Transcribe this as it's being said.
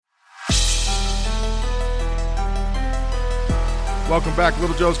Welcome back,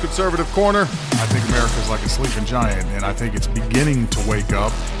 Little Joe's Conservative Corner. I think America's like a sleeping giant, and I think it's beginning to wake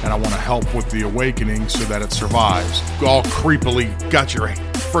up, and I want to help with the awakening so that it survives. All creepily got your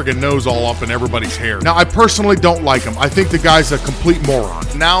friggin' nose all up in everybody's hair. Now, I personally don't like him. I think the guy's a complete moron.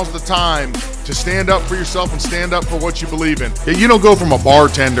 Now's the time to stand up for yourself and stand up for what you believe in. You don't go from a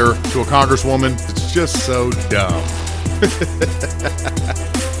bartender to a congresswoman. It's just so dumb.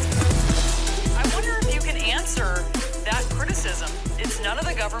 I wonder if you can answer that criticism. It's none of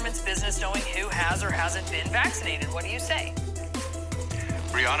the government's business knowing who has or hasn't been vaccinated. What do you say?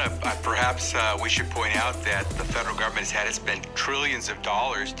 Brianna, perhaps we should point out that the federal government has had to spend trillions of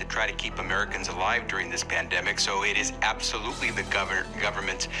dollars to try to keep Americans alive during this pandemic. So it is absolutely the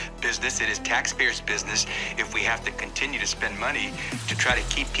government's business. It is taxpayers' business if we have to continue to spend money to try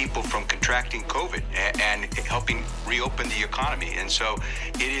to keep people from contracting COVID and helping reopen the economy. And so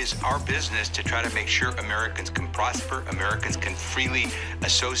it is our business to try to make sure Americans can prosper, Americans can freely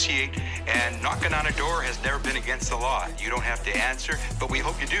associate, and knocking on a door has never been against the law. You don't have to answer, but we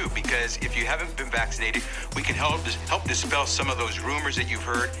hope you do, because if you haven't been vaccinated, we can help dispel some of those rumors that you've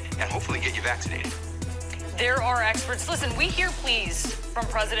heard and hopefully get you vaccinated. There are experts. Listen, we hear pleas from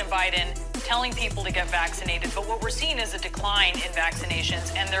President Biden telling people to get vaccinated, but what we're seeing is a decline in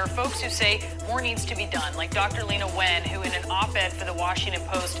vaccinations, and there are folks who say more needs to be done, like Dr. Lena Wen, who in an op-ed for the Washington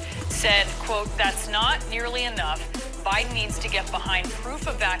Post said, quote, "That's not nearly enough. Biden needs to get behind proof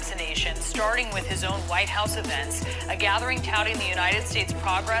of vaccination, starting with his own White House events. A gathering touting the United States'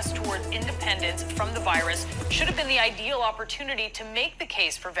 progress towards independence from the virus should have been the ideal opportunity to make the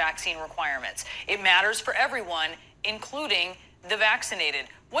case for vaccine requirements. It matters for everyone, including the vaccinated."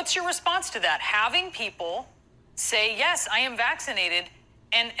 What's your response to that? Having people say, yes, I am vaccinated,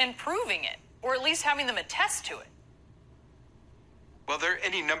 and proving it, or at least having them attest to it. Well, there are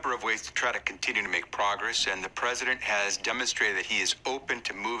any number of ways to try to continue to make progress, and the president has demonstrated that he is open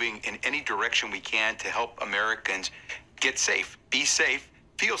to moving in any direction we can to help Americans get safe, be safe,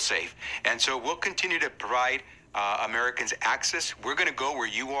 feel safe. And so we'll continue to provide Americans access. We're going to go where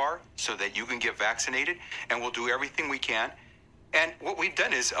you are so that you can get vaccinated, and we'll do everything we can. And what we've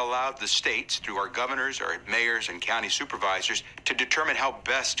done is allowed the states, through our governors, our mayors, and county supervisors, to determine how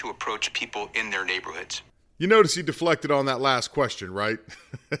best to approach people in their neighborhoods. You notice he deflected on that last question, right?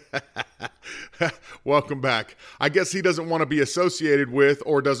 Welcome back. I guess he doesn't want to be associated with,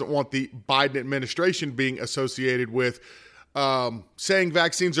 or doesn't want the Biden administration being associated with, saying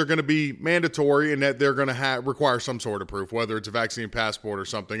vaccines are going to be mandatory and that they're going to require some sort of proof, whether it's a vaccine passport or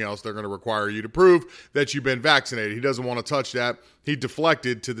something else. They're going to require you to prove that you've been vaccinated. He doesn't want to touch that. He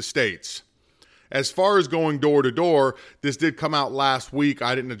deflected to the states. As far as going door to door, this did come out last week.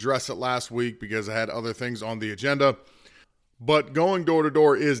 I didn't address it last week because I had other things on the agenda. But going door to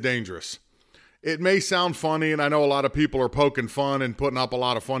door is dangerous. It may sound funny, and I know a lot of people are poking fun and putting up a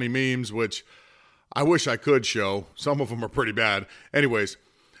lot of funny memes, which I wish I could show. Some of them are pretty bad. Anyways,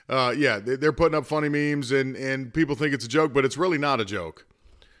 they're putting up funny memes, and people think it's a joke, but it's really not a joke.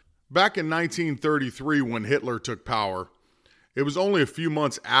 Back in 1933, when Hitler took power, it was only a few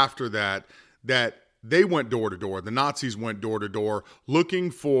months after that they went door to door. The Nazis went door to door looking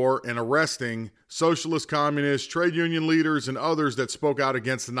for and arresting socialist, communist, trade union leaders, and others that spoke out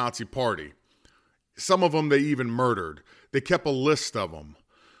against the Nazi party. Some of them they even murdered. They kept a list of them.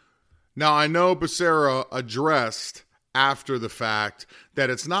 Now, I know Becerra addressed after the fact that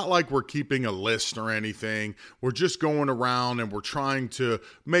it's not like we're keeping a list or anything. We're just going around and we're trying to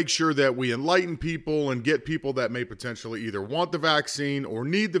make sure that we enlighten people and get people that may potentially either want the vaccine or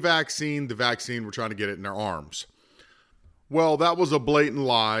need the vaccine. We're trying to get it in their arms. Well, that was a blatant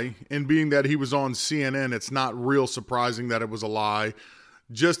lie. And being that he was on CNN, it's not real surprising that it was a lie.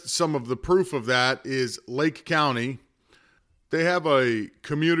 Just some of the proof of that is Lake County. They have a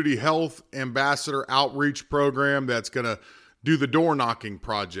community health ambassador outreach program that's going to do the door knocking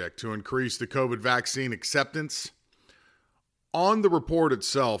project to increase the COVID vaccine acceptance. On the report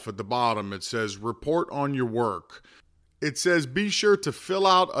itself, at the bottom, it says, report on your work. It says, be sure to fill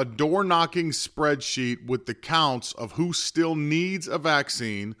out a door knocking spreadsheet with the counts of who still needs a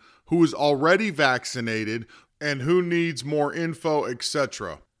vaccine, who is already vaccinated, and who needs more info,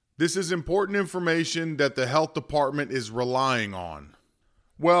 etc. This is important information that the health department is relying on.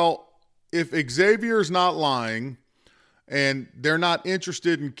 Well, if Xavier's not lying and they're not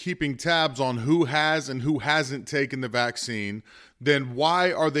interested in keeping tabs on who has and who hasn't taken the vaccine, then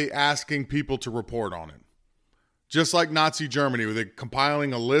why are they asking people to report on it? Just like Nazi Germany, where they're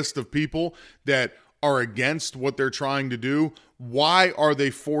compiling a list of people that are against what they're trying to do. Why are they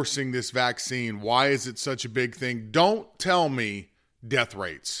forcing this vaccine? Why is it such a big thing? Don't tell me death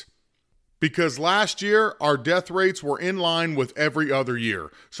rates. Because last year, our death rates were in line with every other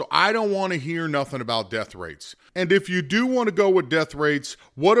year. So I don't want to hear nothing about death rates. And if you do want to go with death rates,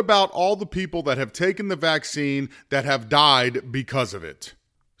 what about all the people that have taken the vaccine that have died because of it?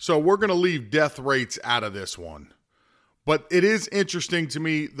 So we're going to leave death rates out of this one. But it is interesting to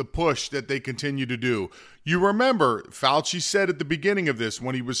me, the push that they continue to do. You remember, Fauci said at the beginning of this,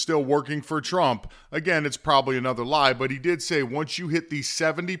 when he was still working for Trump, again, it's probably another lie, but he did say once you hit the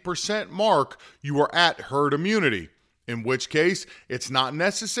 70% mark, you are at herd immunity. In which case, it's not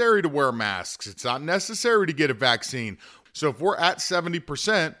necessary to wear masks. It's not necessary to get a vaccine. So if we're at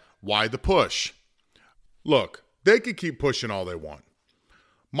 70%, why the push? Look, they could keep pushing all they want.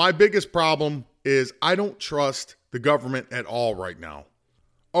 My biggest problem is I don't trust the government at all right now.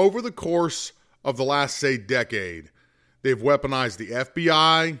 Over the course of the last, say, decade, they've weaponized the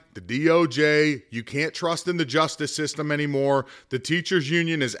FBI, the DOJ. You can't trust in the justice system anymore. The teachers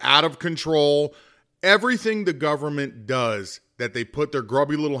union is out of control. Everything the government does that they put their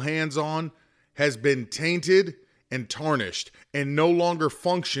grubby little hands on has been tainted and tarnished and no longer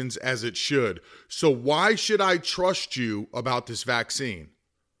functions as it should. So why should I trust you about this vaccine?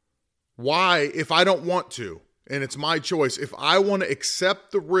 Why, if I don't want to? And it's my choice. If I want to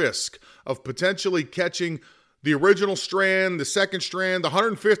accept the risk of potentially catching the original strand, the second strand, the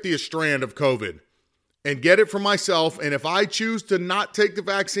 150th strand of COVID and get it for myself, and if I choose to not take the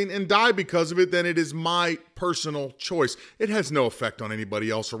vaccine and die because of it, then it is my personal choice. It has no effect on anybody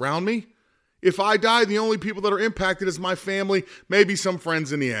else around me. If I die, the only people that are impacted is my family, maybe some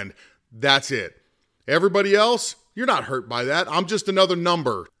friends in the end. That's it. Everybody else, you're not hurt by that. I'm just another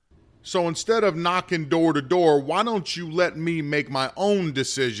number. So instead of knocking door to door, why don't you let me make my own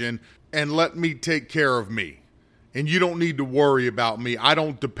decision and let me take care of me? And you don't need to worry about me. I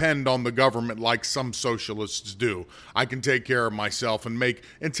don't depend on the government like some socialists do. I can take care of myself and make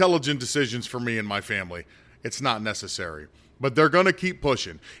intelligent decisions for me and my family. It's not necessary. But they're going to keep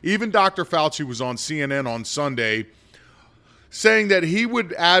pushing. Even Dr. Fauci was on CNN on Sunday saying that he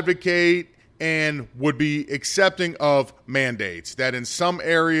would advocate and would be accepting of mandates, that in some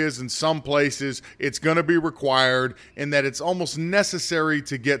areas, in some places, it's going to be required and that it's almost necessary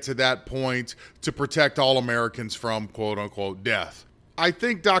to get to that point to protect all Americans from quote-unquote death. I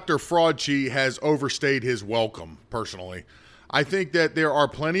think Dr. Fauci has overstayed his welcome, personally. I think that there are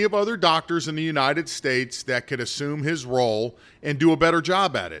plenty of other doctors in the United States that could assume his role and do a better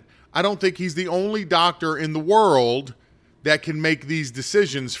job at it. I don't think he's the only doctor in the world that can make these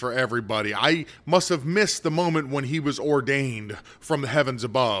decisions for everybody. I must have missed the moment when he was ordained from the heavens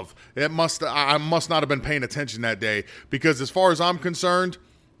above. I must not have been paying attention that day, because as far as I'm concerned,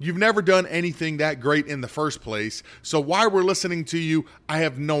 you've never done anything that great in the first place. So why we're listening to you, I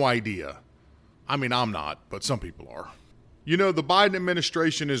have no idea. I mean, I'm not, but some people are. You know, the Biden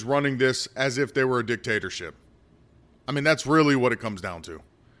administration is running this as if they were a dictatorship. I mean, that's really what it comes down to.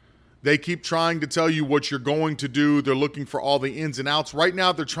 They keep trying to tell you what you're going to do. They're looking for all the ins and outs. Right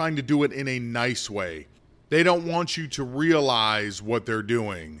now, they're trying to do it in a nice way. They don't want you to realize what they're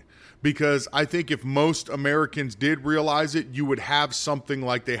doing, because I think if most Americans did realize it, you would have something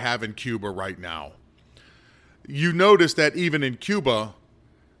like they have in Cuba right now. You notice that even in Cuba,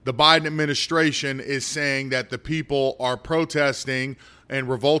 the Biden administration is saying that the people are protesting and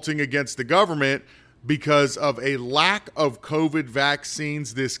revolting against the government because of a lack of COVID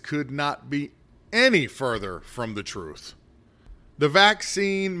vaccines. This could not be any further from the truth. The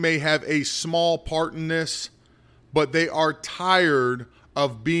vaccine may have a small part in this, but they are tired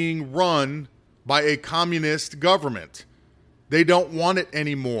of being run by a communist government. They don't want it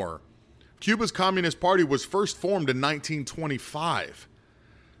anymore. Cuba's Communist Party was first formed in 1925.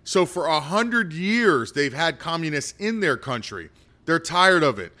 So for 100 years, they've had communists in their country. They're tired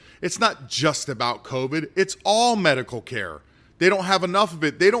of it. It's not just about COVID. It's all medical care. They don't have enough of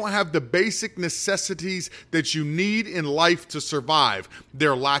it. They don't have the basic necessities that you need in life to survive.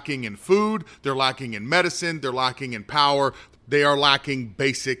 They're lacking in food. They're lacking in medicine. They're lacking in power. They are lacking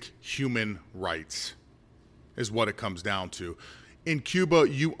basic human rights, is what it comes down to. In Cuba,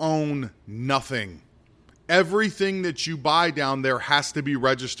 you own nothing. Everything that you buy down there has to be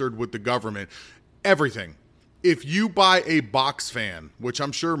registered with the government. Everything. If you buy a box fan, which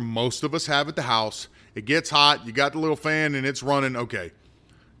I'm sure most of us have at the house, it gets hot, you got the little fan and it's running, okay.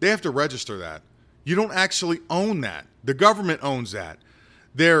 They have to register that. You don't actually own that. The government owns that.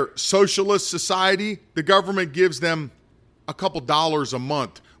 Their socialist society, the government gives them a couple dollars a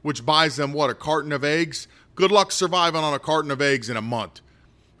month, which buys them, a carton of eggs? Good luck surviving on a carton of eggs in a month.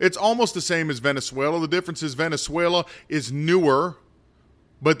 It's almost the same as Venezuela. The difference is Venezuela is newer,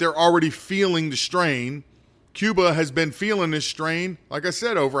 but they're already feeling the strain. Cuba has been feeling this strain, like I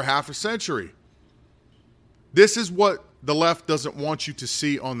said, over half a century. This is what the left doesn't want you to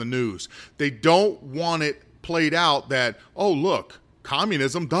see on the news. They don't want it played out that, oh, look,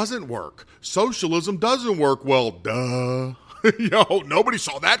 communism doesn't work. Socialism doesn't work. Well, duh. Nobody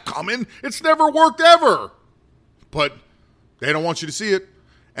saw that coming. It's never worked ever. But they don't want you to see it.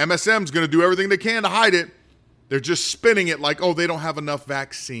 MSM's going to do everything they can to hide it. They're just spinning it like, oh, they don't have enough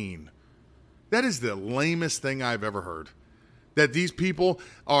vaccine. That is the lamest thing I've ever heard. That these people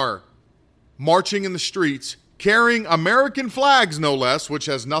are marching in the streets, carrying American flags, no less, which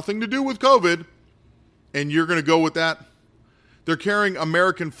has nothing to do with COVID, and you're going to go with that? They're carrying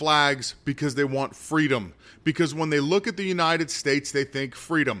American flags because they want freedom. Because when they look at the United States, they think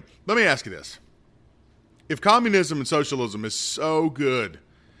freedom. Let me ask you this. If communism and socialism is so good,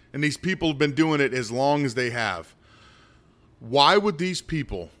 and these people have been doing it as long as they have, why would these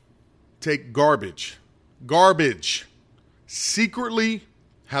people take garbage, secretly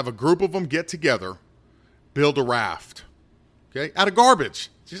have a group of them get together, build a raft, okay, out of garbage,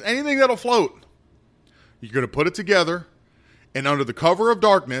 just anything that'll float? You're going to put it together, and under the cover of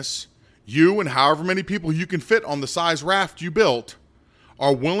darkness, you and however many people you can fit on the size raft you built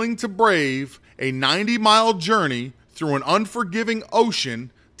are willing to brave a 90-mile journey through an unforgiving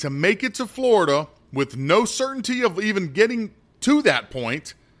ocean to make it to Florida with no certainty of even getting to that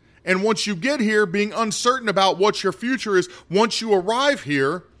point. And once you get here, being uncertain about what your future is once you arrive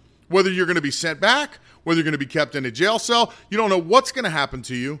here, whether you're going to be sent back, whether you're going to be kept in a jail cell, you don't know what's going to happen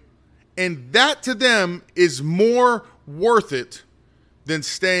to you. And that to them is more worth it than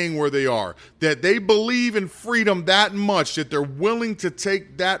staying where they are. That they believe in freedom that much that they're willing to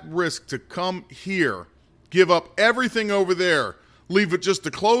take that risk to come here, give up everything over there, leave it just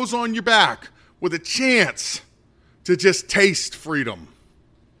the clothes on your back with a chance to just taste freedom.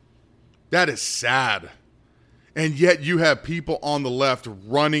 That is sad. And yet you have people on the left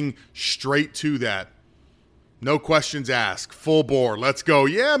running straight to that. No questions asked. Full bore. Let's go.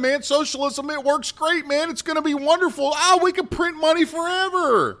 Yeah, man, socialism, it works great, man. It's going to be wonderful. We can print money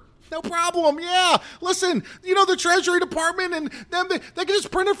forever. No problem. Yeah. Listen, the Treasury Department and them, they can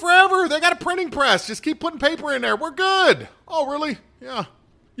just print it forever. They got a printing press. Just keep putting paper in there. We're good. Oh, really? Yeah.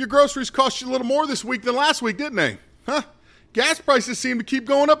 Your groceries cost you a little more this week than last week, didn't they? Huh? Gas prices seem to keep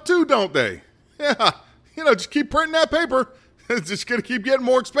going up too, don't they? Yeah. Just keep printing that paper. It's just going to keep getting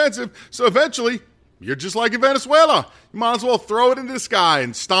more expensive. So eventually, you're just like in Venezuela. You might as well throw it into the sky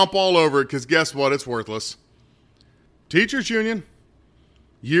and stomp all over it because guess what? It's worthless. Teachers Union.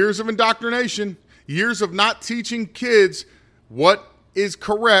 Years of indoctrination, years of not teaching kids what is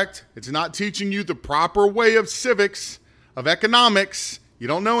correct. It's not teaching you the proper way of civics, of economics. You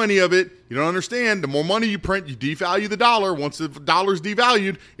don't know any of it. You don't understand. The more money you print, you devalue the dollar. Once the dollar's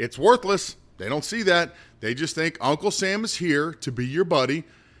devalued, it's worthless. They don't see that. They just think Uncle Sam is here to be your buddy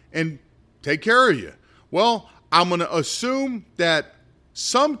and take care of you. Well, I'm going to assume that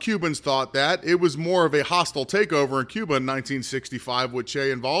some Cubans thought that it was more of a hostile takeover in Cuba in 1965 with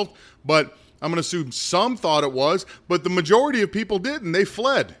Che involved, but I'm going to assume some thought it was, but the majority of people didn't. They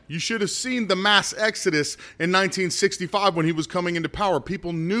fled. You should have seen the mass exodus in 1965 when he was coming into power.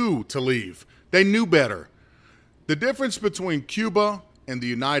 People knew to leave. They knew better. The difference between Cuba and the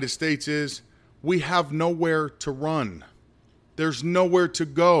United States is we have nowhere to run. There's nowhere to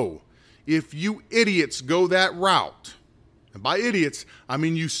go. If you idiots go that route, and by idiots, I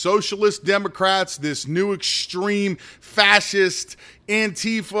mean you socialist Democrats, this new extreme fascist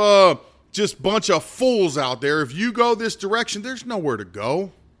Antifa, just bunch of fools out there. If you go this direction, there's nowhere to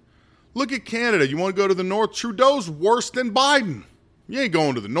go. Look at Canada. You want to go to the north? Trudeau's worse than Biden. You ain't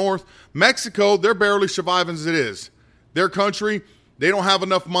going to the north. Mexico, they're barely surviving as it is. Their country, they don't have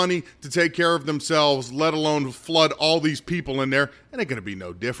enough money to take care of themselves, let alone flood all these people in there. It ain't going to be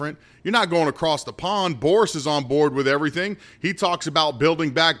no different. You're not going across the pond. Boris is on board with everything. He talks about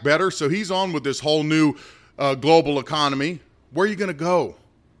building back better, so he's on with this whole new global economy. Where are you going to go?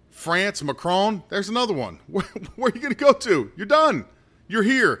 France, Macron, there's another one. Where are you going to go to? You're done. You're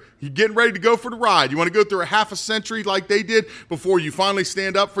here. You're getting ready to go for the ride. You want to go through a half a century like they did before you finally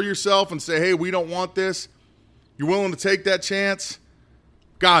stand up for yourself and say, hey, we don't want this? You're willing to take that chance?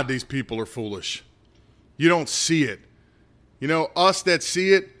 God, these people are foolish. You don't see it. Us that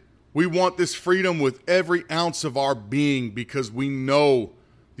see it, we want this freedom with every ounce of our being because we know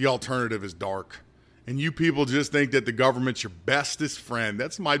the alternative is dark. And you people just think that the government's your bestest friend.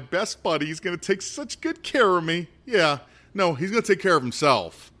 That's my best buddy. He's going to take such good care of me. Yeah. No, he's going to take care of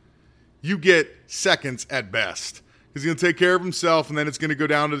himself. You get seconds at best. He's going to take care of himself, and then it's going to go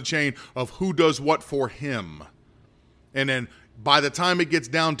down to the chain of who does what for him. And then by the time it gets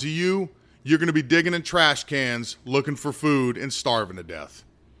down to you, you're going to be digging in trash cans looking for food and starving to death.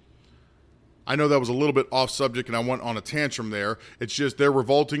 I know that was a little bit off subject and I went on a tantrum there. It's just they're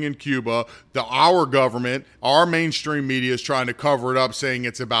revolting in Cuba. Our government, our mainstream media is trying to cover it up, saying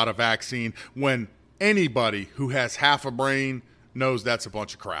it's about a vaccine, when anybody who has half a brain knows that's a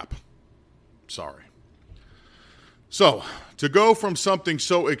bunch of crap. Sorry. So, to go from something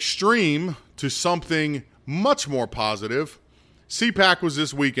so extreme to something much more positive, CPAC was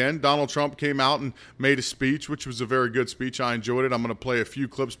this weekend. Donald Trump came out and made a speech, which was a very good speech. I enjoyed it. I'm going to play a few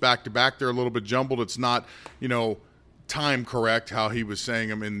clips back to back. They're a little bit jumbled. It's not, time correct how he was saying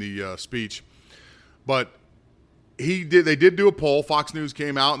them in the speech. But they did do a poll. Fox News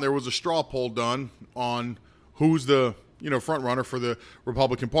came out, and there was a straw poll done on who's the, front runner for the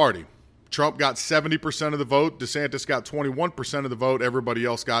Republican Party. Trump got 70% of the vote. DeSantis got 21% of the vote. Everybody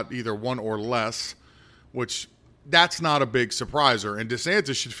else got either one or less, which that's not a big surpriser. And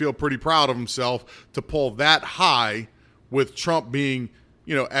DeSantis should feel pretty proud of himself to pull that high with Trump being,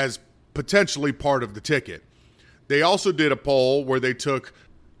 as potentially part of the ticket. They also did a poll where they took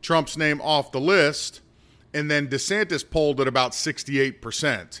Trump's name off the list, and then DeSantis polled at about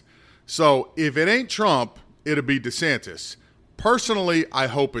 68%. So if it ain't Trump, it'll be DeSantis. Personally, I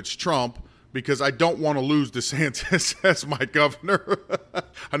hope it's Trump because I don't want to lose DeSantis as my governor.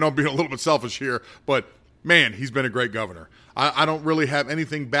 I know I'm being a little bit selfish here, but man, he's been a great governor. I don't really have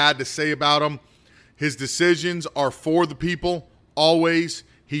anything bad to say about him. His decisions are for the people, always.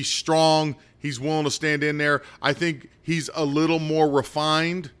 He's strong. He's willing to stand in there. I think he's a little more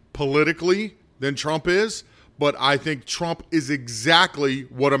refined politically than Trump is, but I think Trump is exactly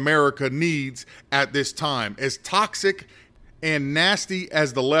what America needs at this time. As toxic and nasty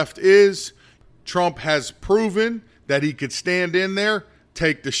as the left is, Trump has proven that he could stand in there,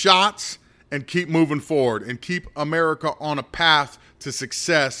 take the shots, and keep moving forward and keep America on a path to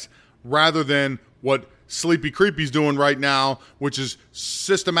success rather than what Sleepy Creepy's doing right now, which is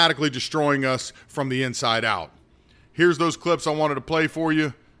systematically destroying us from the inside out. Here's those clips I wanted to play for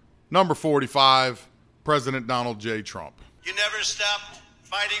you. Number 45, President Donald J. Trump. You never stopped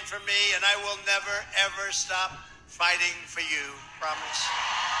fighting for me, and I will never, ever stop fighting for you. Promise.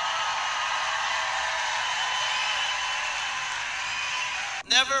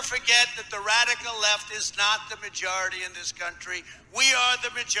 Never forget that the radical left is not the majority in this country. We are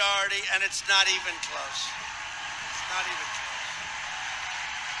the majority, and it's not even close. It's not even close.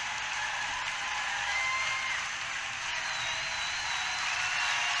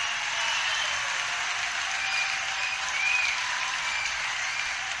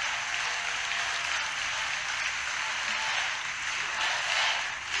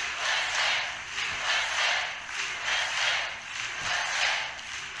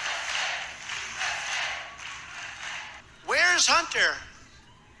 Hunter,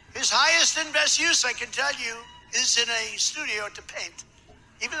 his highest and best use, I can tell you, is in a studio to paint.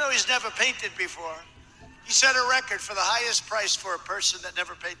 Even though he's never painted before, he set a record for the highest price for a person that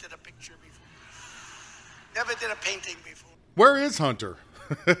never painted a picture before. Never did a painting before. Where is Hunter?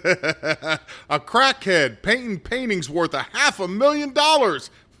 A crackhead painting paintings worth $500,000.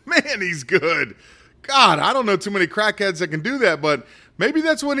 Man, he's good. God, I don't know too many crackheads that can do that, but maybe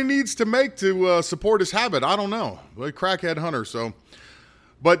that's what he needs to make to support his habit. I don't know. Like crackhead Hunter.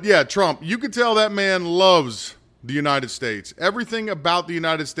 But yeah, Trump, you can tell that man loves the United States. Everything about the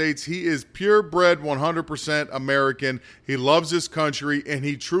United States, he is purebred 100% American. He loves his country, and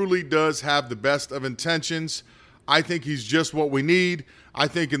he truly does have the best of intentions. I think he's just what we need. I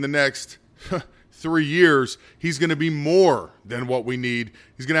think in the next 3 years, he's going to be more than what we need.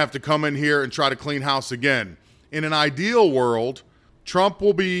 He's going to have to come in here and try to clean house again. In an ideal world, Trump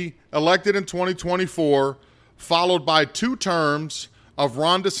will be elected in 2024, followed by 2 terms of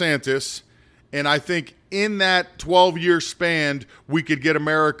Ron DeSantis. And I think in that 12-year span, we could get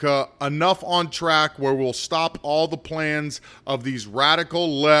America enough on track where we'll stop all the plans of these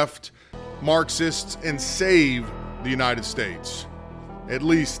radical left Marxists and save the United States. At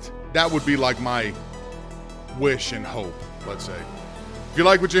least that would be like my wish and hope, let's say. If you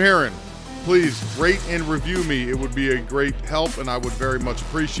like what you're hearing, please rate and review me. It would be a great help, and I would very much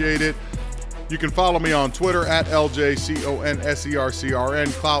appreciate it. You can follow me on Twitter at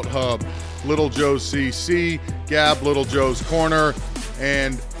LJCONSERCRN, Clout Hub, Little Joe's CC, Gab, Little Joe's Corner,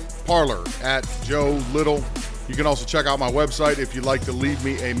 and Parler at Joe Little. You can also check out my website. If you'd like to leave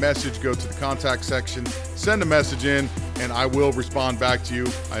me a message, go to the contact section, send a message in, and I will respond back to you.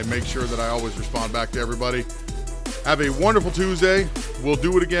 I make sure that I always respond back to everybody. Have a wonderful Tuesday. We'll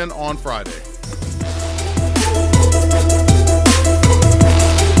do it again on Friday.